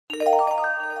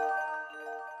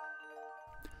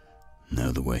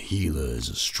Now, the Waheela is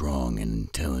a strong and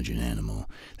intelligent animal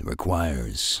that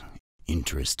requires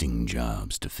interesting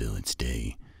jobs to fill its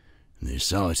day. They're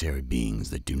solitary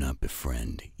beings that do not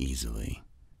befriend easily.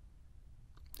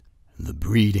 The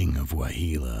breeding of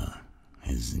Waheela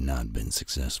has not been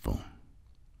successful.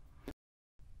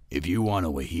 If you want a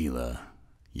Waheela,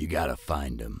 you gotta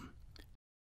find them.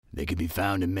 They can be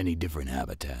found in many different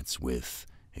habitats with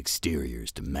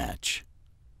exteriors to match.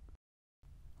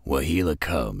 Waheela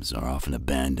cubs are often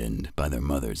abandoned by their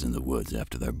mothers in the woods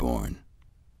after they're born.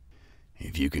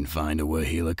 If you can find a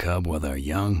Waheela cub while they're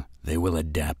young, they will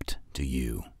adapt to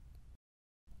you.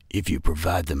 If you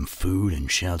provide them food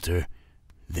and shelter,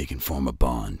 they can form a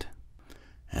bond.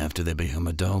 After they become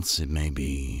adults, it may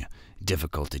be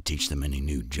difficult to teach them any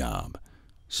new job,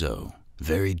 so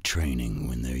varied training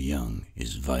when they're young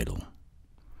is vital.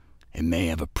 It may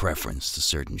have a preference to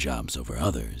certain jobs over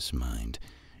others, mind.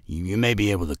 You may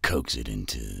be able to coax it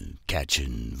into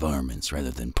catching varmints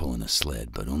rather than pulling a sled,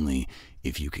 but only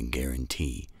if you can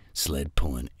guarantee sled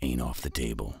pulling ain't off the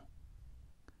table.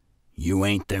 You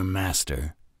ain't their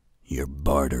master, you're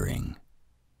bartering.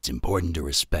 It's important to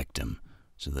respect them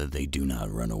so that they do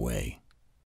not run away.